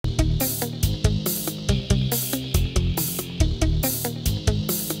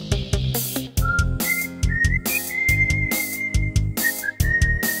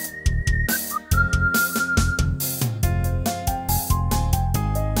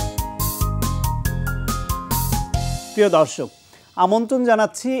প্রিয় দর্শক, আমন্ত্রণ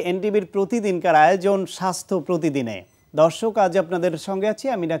জানাচ্ছি এনটিভির প্রতিদিনকার আয়োজন স্বাস্থ্য প্রতিদিনে। দর্শক, আজ আপনাদের সঙ্গে আছি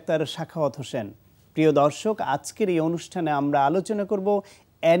আমি ডাক্তার সাখাওয়াত হোসেন। প্রিয় দর্শক, আজকের এই অনুষ্ঠানে আমরা আলোচনা করব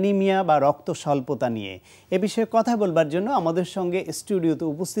অ্যানিমিয়া বা রক্ত স্বল্পতা নিয়ে। এ বিষয়ে কথা বলবার জন্য আমাদের সঙ্গে স্টুডিওতে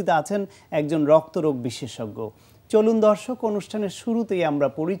উপস্থিত আছেন একজন রক্তরোগ বিশেষজ্ঞ। চলুন দর্শক, অনুষ্ঠানের শুরুতেই আমরা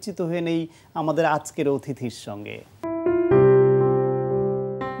পরিচিত হয়ে নেই আমাদের আজকের অতিথির সঙ্গে।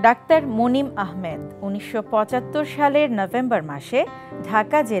 ডাক্তার মুনিম আহমেদ 1975 সালের নভেম্বর মাসে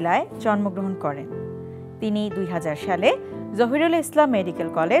ঢাকা জেলায় জন্মগ্রহণ করেন। তিনি 2000 সালে জহিরুল ইসলাম মেডিকেল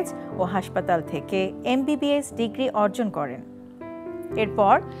কলেজ ও হাসপাতাল থেকে MBBS ডিগ্রি অর্জন করেন।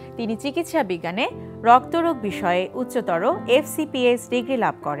 এরপর তিনি চিকিৎসা বিজ্ঞানে রক্তরোগ বিষয়ে উচ্চতর FCPS ডিগ্রি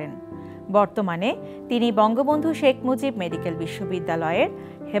লাভ করেন। বর্তমানে তিনি বঙ্গবন্ধু শেখ মুজিব মেডিকেল বিশ্ববিদ্যালয়ের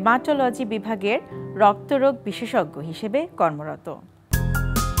হেমাটোলজি বিভাগের রক্তরোগ বিশেষজ্ঞ হিসেবে কর্মরত।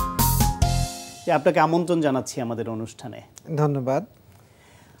 আপনাকে আমন্ত্রণ জানাচ্ছি আমাদের অনুষ্ঠানে। ধন্যবাদ।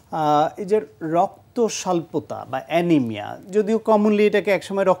 এই যে রক্ত স্বল্পতা বা অ্যানিমিয়া, যদিও কমনলি এটাকে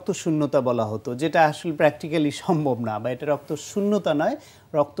একসময় রক্ত শূন্যতা বলা হতো, যেটা আসলে প্র্যাকটিক্যালি সম্ভব না, বা এটা রক্ত শূন্যতা নয়,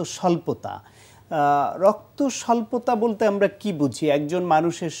 রক্ত স্বল্পতা। রক্ত স্বল্পতা বলতে আমরা কি বুঝি? একজন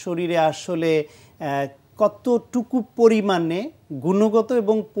মানুষের শরীরে আসলে কতটুকু পরিমাণে গুণগত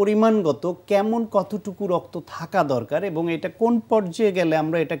এবং পরিমাণগত কেমন কতটুকু রক্ত থাকা দরকার, এবং এটা কোন পর্যায়ে গেলে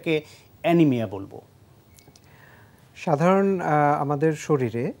আমরা এটাকে অ্যানিমিয়া বলবো? সাধারণ আমাদের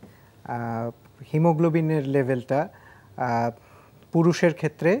শরীরে হিমোগ্লোবিনের লেভেলটা পুরুষের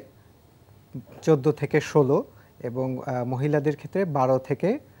ক্ষেত্রে 14 থেকে 16 এবং মহিলাদের ক্ষেত্রে 12 থেকে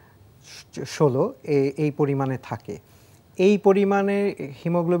 16 এই পরিমাণে থাকে। এই পরিমাণে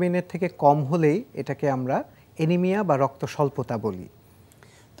হিমোগ্লোবিনের থেকে কম হলেই এটাকে আমরা অ্যানিমিয়া বা রক্ত স্বল্পতা বলি।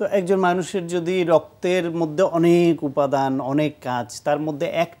 তো একজন মানুষের যদি রক্তের মধ্যে অনেক উপাদান, অনেক কাজ, তার মধ্যে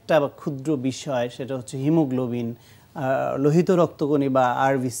একটা ক্ষুদ্র বিষয়, সেটা হচ্ছে হিমোগ্লোবিন, লোহিত রক্তকণি বা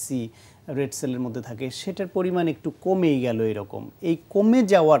RBC রেড সেলের মধ্যে থাকে, সেটার পরিমাণ একটু কমেই গেল এরকম, এই কমে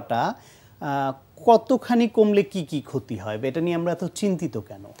যাওয়াটা কতখানি কমলে কি কি ক্ষতি হয়, এটা নিয়ে আমরা এত চিন্তিত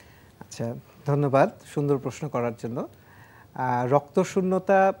কেন? আচ্ছা, ধন্যবাদ সুন্দর প্রশ্ন করার জন্য।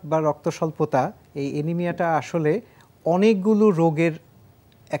 রক্তশূন্যতা বা রক্ত স্বল্পতা, এই অ্যানিমিয়াটা আসলে অনেকগুলো রোগের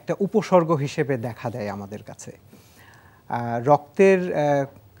একটা উপসর্গ হিসেবে দেখা দেয় আমাদের কাছে। রক্তের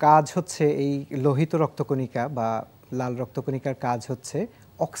কাজ হচ্ছে, এই লোহিত রক্তকণিকা বা লাল রক্তকণিকার কাজ হচ্ছে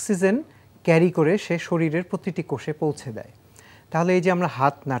অক্সিজেন ক্যারি করে সে শরীরের প্রতিটি কোষে পৌঁছে দেয়। তাহলে এই যে আমরা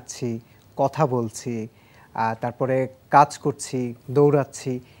হাত নাড়ছি, কথা বলছি, তারপরে কাজ করছি,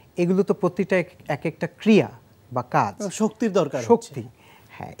 দৌড়াচ্ছি, এগুলো তো প্রতিটা এক একটা ক্রিয়া বা কাজ, শক্তির দরকার, শক্তি।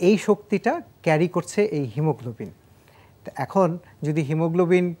 হ্যাঁ, এই শক্তিটা ক্যারি করছে এই হিমোগ্লোবিন। এখন যদি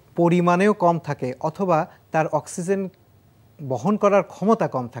হিমোগ্লোবিন পরিমাণেও কম থাকে অথবা তার অক্সিজেন বহন করার ক্ষমতা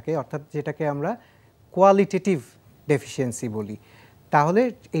কম থাকে, অর্থাৎ যেটাকে আমরা কোয়ালিটেটিভ ডেফিসিয়েন্সি বলি, তাহলে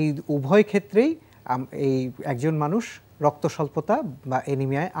এই উভয় ক্ষেত্রেই এই একজন মানুষ রক্ত স্বল্পতা বা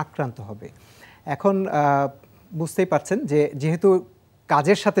অ্যানিমিয়ায় আক্রান্ত হবে। এখন বুঝতেই পারছেন যে যেহেতু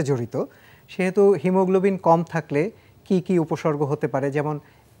কাজের সাথে জড়িত, সেহেতু হিমোগ্লোবিন কম থাকলে কি কি উপসর্গ হতে পারে, যেমন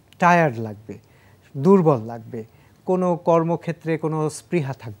টায়ার্ড লাগবে, দুর্বল লাগবে, কোনো কর্মক্ষেত্রে কোনো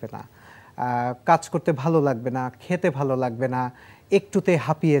স্পৃহা থাকবে না, কাজ করতে ভালো লাগবে না, খেতে ভালো লাগবে না, একটুতে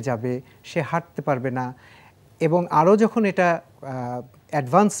হাঁপিয়ে যাবে, সে হাঁটতে পারবে না। এবং আরও যখন এটা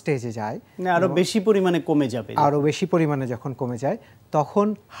অ্যাডভান্স স্টেজে যায়, আরও বেশি পরিমাণে কমে যাবে, আরও বেশি পরিমাণে যখন কমে যায়, তখন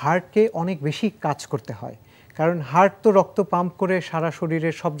হার্টকে অনেক বেশি কাজ করতে হয়। কারণ হার্ট তো রক্ত পাম্প করে সারা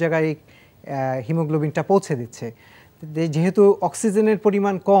শরীরের সব জায়গায় হিমোগ্লোবিনটা পৌঁছে দিচ্ছে। যেহেতু অক্সিজেনের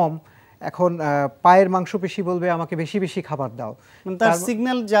পরিমাণ কম, এখন পায়ের মাংসপেশি বলবে আমাকে বেশি বেশি খাবার দাও, তার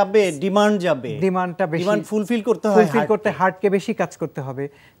সিগন্যাল যাবে, ডিমান্ড যাবে, ডিমান্ডটা বেশি ফুলফিল করতে হয়, ফুলফিল করতে হার্টকে বেশি কাজ করতে হবে,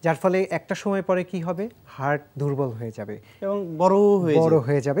 যার ফলে একটা সময় পরে কি হবে, হার্ট দুর্বল হয়ে যাবে এবং বড়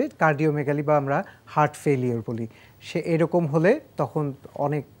হয়ে যাবে, কার্ডিওমেগালি বা আমরা হার্ট ফেলিওর বলি। সে এরকম হলে তখন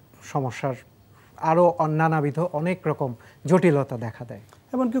অনেক সমস্যার, আরও নানাবিধ অনেক রকম জটিলতা দেখা দেয়।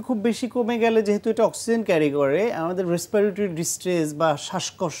 এমনকি খুব বেশি কমে গেলে, যেহেতু এটা অক্সিজেন ক্যারি করে, আমাদের রেসপিরেটরি ডিস্ট্রেস বা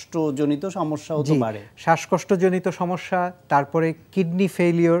শ্বাসকষ্টজনিত সমস্যা হতে পারে। শ্বাসকষ্টজনিত সমস্যা, তারপরে কিডনি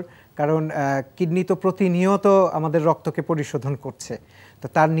ফেলিওর, কারণ কিডনি তো প্রতিনিয়ত আমাদের রক্তকে পরিশোধন করছে, তো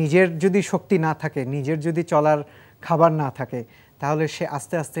তার নিজের যদি শক্তি না থাকে, নিজের যদি চলার খাবার না থাকে, তাহলে সে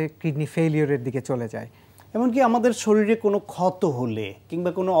আস্তে আস্তে কিডনি ফেলিওরের দিকে চলে যায়। এমনকি আমাদের শরীরে কোনো ক্ষত হলে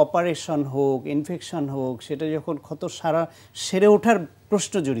কিংবা কোনো অপারেশন হোক, ইনফেকশন হোক, সেটা যখন ক্ষত সেরে ওঠার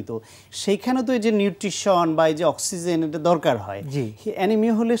প্রশ্ন জড়িত, সেইখানে তো এই যে নিউট্রিশন বা এই যে অক্সিজেন, এটা দরকার হয়।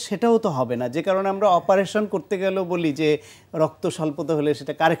 অ্যানিমিয়া হলে সেটাও তো হবে না, যে কারণে আমরা অপারেশন করতে গেলেও বলি যে রক্ত স্বল্পতা হলে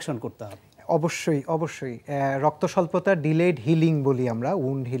সেটা কারেকশন করতে হবে। অবশ্যই অবশ্যই রক্ত স্বল্পতা ডিলেড হিলিং বলি আমরা,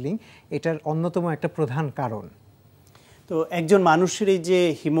 উন্ড হিলিং, এটার অন্যতম একটা প্রধান কারণ। তো একজন মানুষের এই যে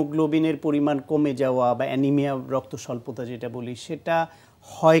হিমোগ্লোবিনের পরিমাণ কমে যাওয়া বা অ্যানিমিয়া রক্ত স্বল্পতা যেটা বলি সেটা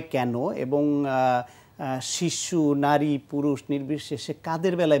হয় কেন এবং শিশু নারী পুরুষ নির্বিশেষে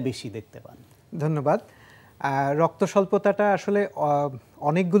কাদের বেলায় বেশি দেখতে পান? ধন্যবাদ। রক্ত স্বল্পতাটা আসলে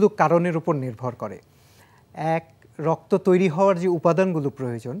অনেকগুলো কারণের উপর নির্ভর করে। এক, রক্ত তৈরি হওয়ার যে উপাদানগুলো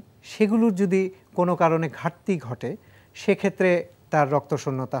প্রয়োজন সেগুলোর যদি কোনো কারণে ঘাটতি ঘটে সেক্ষেত্রে তার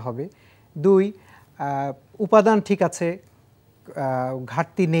রক্তশূন্যতা হবে। দুই, উপাদান ঠিক আছে,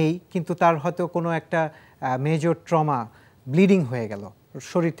 ঘাটতি নেই, কিন্তু তার হয়তো কোনো একটা মেজর ট্রমা, ব্লিডিং হয়ে গেল,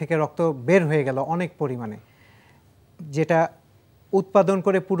 শরীর থেকে রক্ত বের হয়ে গেল অনেক পরিমাণে, যেটা উৎপাদন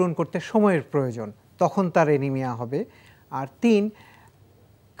করে পূরণ করতে সময়ের প্রয়োজন, তখন তার অ্যানিমিয়া হবে। আর তিন,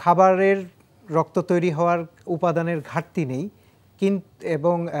 খাবারের রক্ত তৈরি হওয়ার উপাদানের ঘাটতি নেই কিন্তু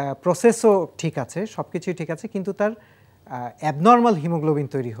এবং প্রসেসও ঠিক আছে, সব কিছুই ঠিক আছে, কিন্তু তার অ্যাবনর্মাল হিমোগ্লোবিন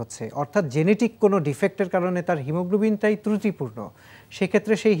তৈরি হচ্ছে, অর্থাৎ জেনেটিক কোনো ডিফেক্টের কারণে তার হিমোগ্লোবিনটাই ত্রুটিপূর্ণ।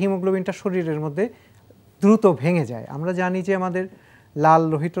 সেক্ষেত্রে সেই হিমোগ্লোবিনটা শরীরের মধ্যে দ্রুত ভেঙে যায়। আমরা জানি যে আমাদের লাল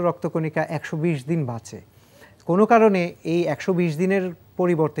লোহিত রক্তকণিকা 120 দিন বাঁচে। কোনো কারণে এই 120 দিনের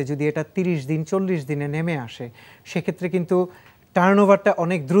পরিবর্তে যদি এটা 30 দিন 40 দিনে নেমে আসে সেক্ষেত্রে কিন্তু টার্নওভারটা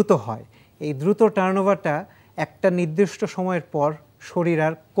অনেক দ্রুত হয়। এই দ্রুত টার্নওভারটা একটা নির্দিষ্ট সময়ের পর শরীর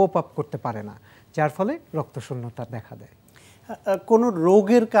আর কোপ আপ করতে পারে না, যার ফলে রক্তশূন্যতা দেখা দেয়। কোনো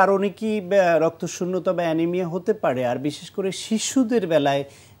রোগের কারণে কি রক্তশূন্যতা বা অ্যানিমিয়া হতে পারে? আর বিশেষ করে শিশুদের বেলায়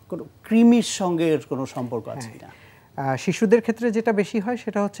কোনো কৃমির সঙ্গে কোনো সম্পর্ক আছে কিনা? শিশুদের ক্ষেত্রে যেটা বেশি হয়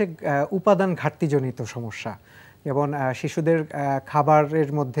সেটা হচ্ছে উপাদান ঘাটতিজনিত সমস্যা। যেমন শিশুদের খাবারের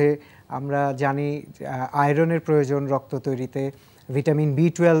মধ্যে আমরা জানি আয়রনের প্রয়োজন রক্ত তৈরিতে, ভিটামিন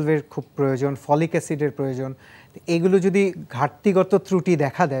B12-এর খুব প্রয়োজন, ফলিক অ্যাসিডের প্রয়োজন। এগুলো যদি ঘাটতিগত ত্রুটি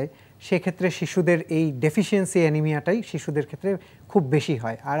দেখা দেয় সেক্ষেত্রে শিশুদের এই ডেফিসিয়েন্সি অ্যানিমিয়াটাই শিশুদের ক্ষেত্রে খুব বেশি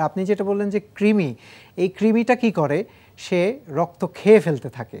হয়। আর আপনি যেটা বললেন যে কৃমি, এই কৃমিটা কি করে, সে রক্ত খেয়ে ফেলতে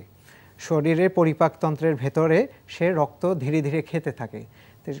থাকে, শরীরের পরিপাকতন্ত্রের ভেতরে সে রক্ত ধীরে ধীরে খেতে থাকে।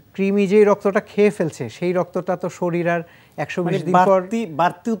 কৃমি যেই রক্তটা খেয়ে ফেলছে সেই রক্তটা তো শরীর আর 120 দিন পর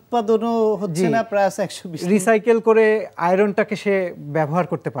বাড়তি উৎপাদনও হচ্ছে না, প্রায় 120 রিসাইকেল করে আয়রনটাকে সে ব্যবহার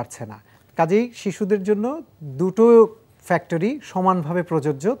করতে পারছে না। কাজেই শিশুদের জন্য দুটো ফ্যাক্টরি সমানভাবে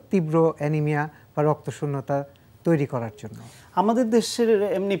প্রযোজ্য তীব্র অ্যানিমিয়া বা রক্তশূন্যতা তৈরি করার জন্য। আমাদের দেশের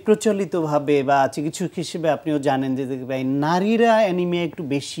এমনি প্রচলিতভাবে বা চিকিৎসক হিসেবে আপনিও জানেন যে নারীরা অ্যানিমিয়া একটু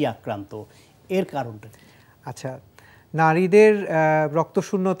বেশি আক্রান্ত, এর কারণটা? আচ্ছা, নারীদের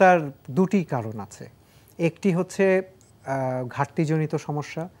রক্তশূন্যতার দুটি কারণ আছে। একটি হচ্ছে ঘাটতিজনিত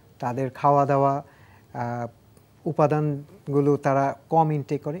সমস্যা, তাদের খাওয়া দাওয়া উপাদানগুলো তারা কম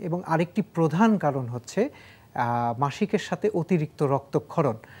ইনটেক করে, এবং আরেকটি প্রধান কারণ হচ্ছে মাসিকের সাথে অতিরিক্ত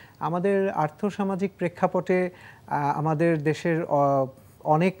রক্তক্ষরণ। আমাদের আর্থসামাজিক প্রেক্ষাপটে আমাদের দেশের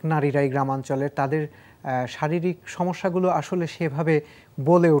অনেক নারীরাই গ্রামাঞ্চলের তাদের শারীরিক সমস্যাগুলো আসলে সেভাবে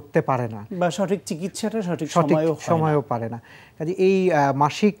বলে উঠতে পারে না, বা সঠিক চিকিৎসাটা সঠিক সময়ও পারে না। কাজে এই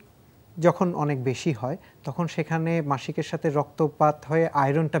মাসিক যখন অনেক বেশি হয় তখন সেখানে মাসিকের সাথে রক্তপাত হয়ে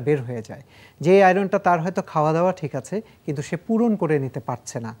আয়রনটা বের হয়ে যায়, যে আয়রনটা তার হয়তো খাওয়া দাওয়া ঠিক আছে কিন্তু সে পূরণ করে নিতে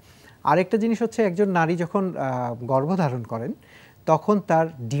পারছে না। আরেকটা জিনিস হচ্ছে একজন নারী যখন গর্ভধারণ করেন তখন তার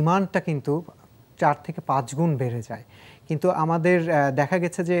ডিমান্ডটা কিন্তু 4 থেকে 5 গুণ বেড়ে যায়। কিন্তু আমাদের দেখা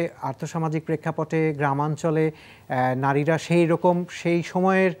গেছে যে আর্থসামাজিক প্রেক্ষাপটে গ্রামাঞ্চলে নারীরা সেই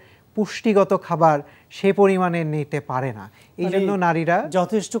সময়ের পুষ্টিগত খাবার সে পরিমাণে নিতে পারে না, এই জন্য নারীরা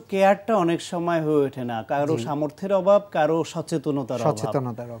যথেষ্ট কেয়ারটা অনেক সময় হয়ে ওঠে না, কারো সামর্থ্যের অভাব, কারো সচেতনতার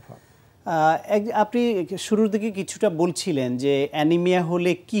অভাব। আপনি শুরুর দিকে কিছুটা বলছিলেন যে অ্যানিমিয়া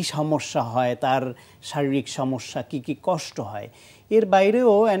হলে কি সমস্যা হয়, তার শারীরিক সমস্যা কি কি কষ্ট হয়। এর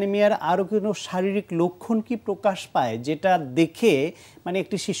বাইরেও অ্যানিমিয়ার আরও কোনো শারীরিক লক্ষণ কি প্রকাশ পায় যেটা দেখে মানে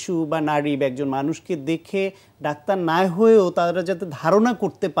একটি শিশু বা নারী বা একজন মানুষকে দেখে ডাক্তার না হয়েও তারা যাতে ধারণা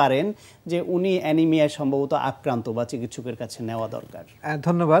করতে পারেন যে উনি অ্যানিমিয়ায় সম্ভবত আক্রান্ত বা চিকিৎসকের কাছে নেওয়া দরকার?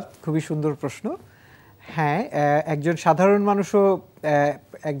 ধন্যবাদ, খুবই সুন্দর প্রশ্ন। হ্যাঁ, একজন সাধারণ মানুষও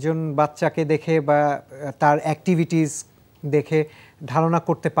একজন বাচ্চাকে দেখে বা তার অ্যাক্টিভিটিস দেখে ধারণা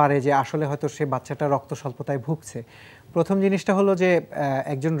করতে পারে যে আসলে হয়তো সে বাচ্চাটা রক্ত স্বল্পতায় ভুগছে। প্রথম জিনিসটা হলো যে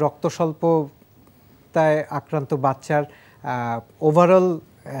একজন রক্ত স্বল্পতায় আক্রান্ত বাচ্চার ওভারঅল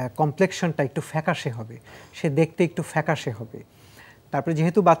কমপ্লেক্সনটা একটু ফ্যাকাশে হবে, সে দেখতে একটু ফ্যাকাশে হবে। তারপরে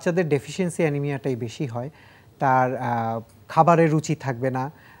যেহেতু বাচ্চাদের ডেফিসিয়েন্সি অ্যানিমিয়াটাই বেশি হয়, তার খাবারের রুচি থাকবে না,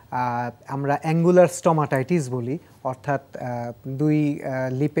 আমরা অ্যাঙ্গুলার স্টোমাটাইটিস বলি, অর্থাৎ দুই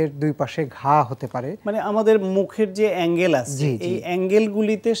লিপের দুই পাশে ঘা হতে পারে। মানে আমাদের মুখের যে অ্যাঙ্গেল আছে এই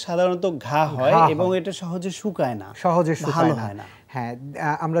অ্যাঙ্গেলগুলিতে সাধারণত ঘা হয় এবং এটা সহজে শুকায় না, ভালো হয় না। হ্যাঁ,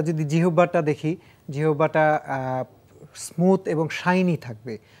 আমরা যদি জিহ্বাটা দেখি, জিহ্বাটা স্মুথ এবং শাইনি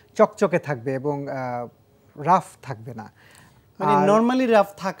থাকবে, চকচকে থাকবে এবং রাফ থাকবে না। মানে নরমালি রাফ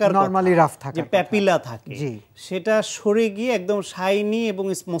থাকার যে প্যাপিলা থাকে সেটা সরে গিয়ে একদম শাইনি এবং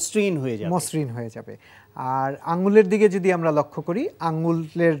মসৃণ হয়ে যাবে। আর আঙ্গুলের দিকে যদি আমরা লক্ষ্য করি,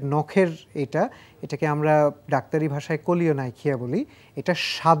 আঙ্গুলের নখের এটাকে আমরা ডাক্তারি ভাষায় কোলিওনাইখিয়া বলি, এটা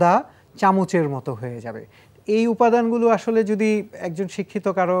সাদা চামচের মতো হয়ে যাবে। এই উপাদানগুলো আসলে যদি একজন শিক্ষিত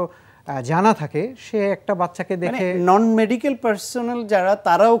কারো জানা থাকে, সে একটা বাচ্চাকে দেখে, নন মেডিকেল পার্সোনাল যারা,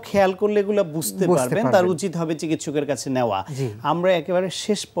 তারাও খেয়াল করলে এগুলো বুঝতে পারবেন, তার উচিত হবে চিকিৎসকের কাছে নেওয়া। আমরা একেবারে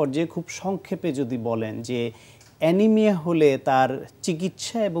শেষ পর্যায়ে খুব সংক্ষেপে যদি বলেন যে অ্যানিমিয়া হলে তার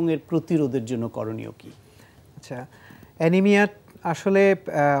চিকিৎসা এবং এর প্রতিরোধের জন্য করণীয় কি? আচ্ছা, অ্যানিমিয়া আসলে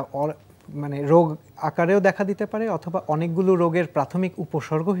মানে রোগ আকারেও দেখা দিতে পারে অথবা অনেকগুলো রোগের প্রাথমিক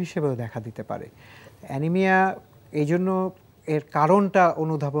উপসর্গ হিসেবেও দেখা দিতে পারে। অ্যানিমিয়া এই জন্য এর কারণটা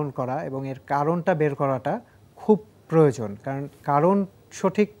অনুধাবন করা এবং এর কারণটা বের করাটা খুব প্রয়োজন, কারণ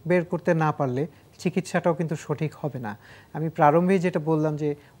সঠিক বের করতে না পারলে চিকিৎসাটাও কিন্তু সঠিক হবে না। আমি প্রারম্ভে যেটা বললাম যে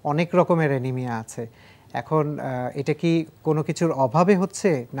অনেক রকমের অ্যানিমিয়া আছে। এখন এটা কি কোনো কিছুর অভাবে হচ্ছে,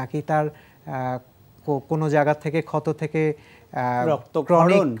 নাকি তার কোনো জায়গা থেকে ক্ষত থেকে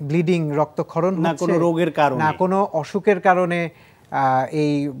ক্রনিক ব্লিডিং, রক্তক্ষরণ হচ্ছে, না কোনো রোগের কারণে, না কোনো অসুখের কারণে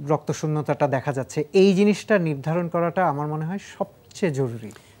এই রক্তশূন্যতাটা দেখা যাচ্ছে, এই জিনিসটা নির্ধারণ করাটা আমার মনে হয় সবচেয়ে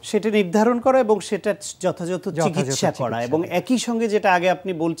জরুরি। সেটা নির্ধারণ করা এবং সেটা যথাযথ চিকিৎসা করা, এবং একই সঙ্গে যেটা আগে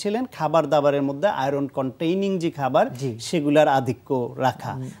আপনি বলছিলেন, খাবার দাবারের মধ্যে আয়রন কন্টেইনিং যে খাবার, সেগুলোর আধিক্য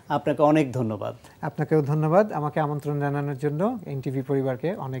রাখা। আপনাকে অনেক ধন্যবাদ। আপনাকেও ধন্যবাদ আমাকে আমন্ত্রণ জানানোর জন্য। এনটিভি পরিবারকে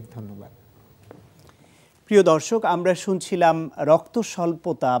অনেক ধন্যবাদ। প্রিয় দর্শক, আমরা শুনছিলাম রক্ত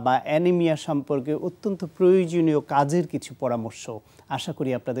স্বল্পতা বা অ্যানিমিয়া সম্পর্কে অত্যন্ত প্রয়োজনীয় কাজের কিছু পরামর্শ। আশা করি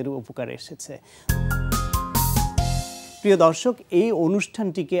আপনাদের উপকারে এসেছে। প্রিয় দর্শক, এই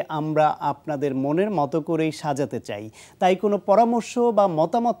অনুষ্ঠানটিকে আমরা আপনাদের মনের মতো করেই সাজাতে চাই, তাই কোনো পরামর্শ বা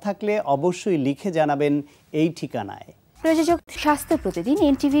মতামত থাকলে অবশ্যই লিখে জানাবেন এই ঠিকানায়। প্রযোজক স্বাস্থ্য প্রতিদিন,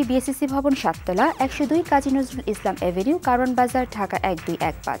 এনটিভি, বিএসসি ভবন, 7 তলা, 102 কাজী নজরুল ইসলাম এভিনিউ, কারণ বাজার, ঢাকা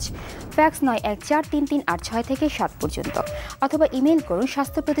 1215। ফ্যাক্স 914338 থেকে 7 পর্যন্ত, অথবা ইমেইল করুন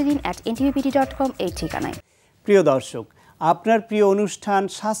স্বাস্থ্যপ্রতিদিন@ntvpd.com এই ঠিকানায়। প্রিয় দর্শক, আপনার প্রিয় অনুষ্ঠান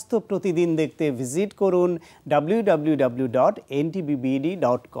স্বাস্থ্য প্রতিদিন দেখতে ভিজিট করুন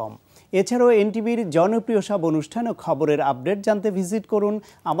www.ntvbd.com। এছাড়াও এনটিভির জনপ্রিয় সব অনুষ্ঠান ও খবরের আপডেট জানতে ভিজিট করুন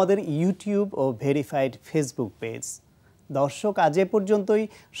আমাদের ইউটিউব ও ভেরিফাইড ফেসবুক পেজ। দর্শক, আজ এ পর্যন্তই।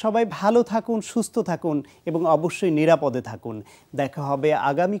 সবাই ভালো থাকুন, সুস্থ থাকুন এবং অবশ্যই নিরাপদে থাকুন। দেখা হবে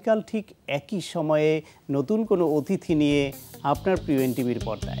আগামীকাল ঠিক একই সময়ে নতুন কোনো অতিথি নিয়ে আপনার প্রিয় এনটিভির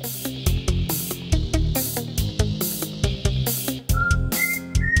পর্দায়।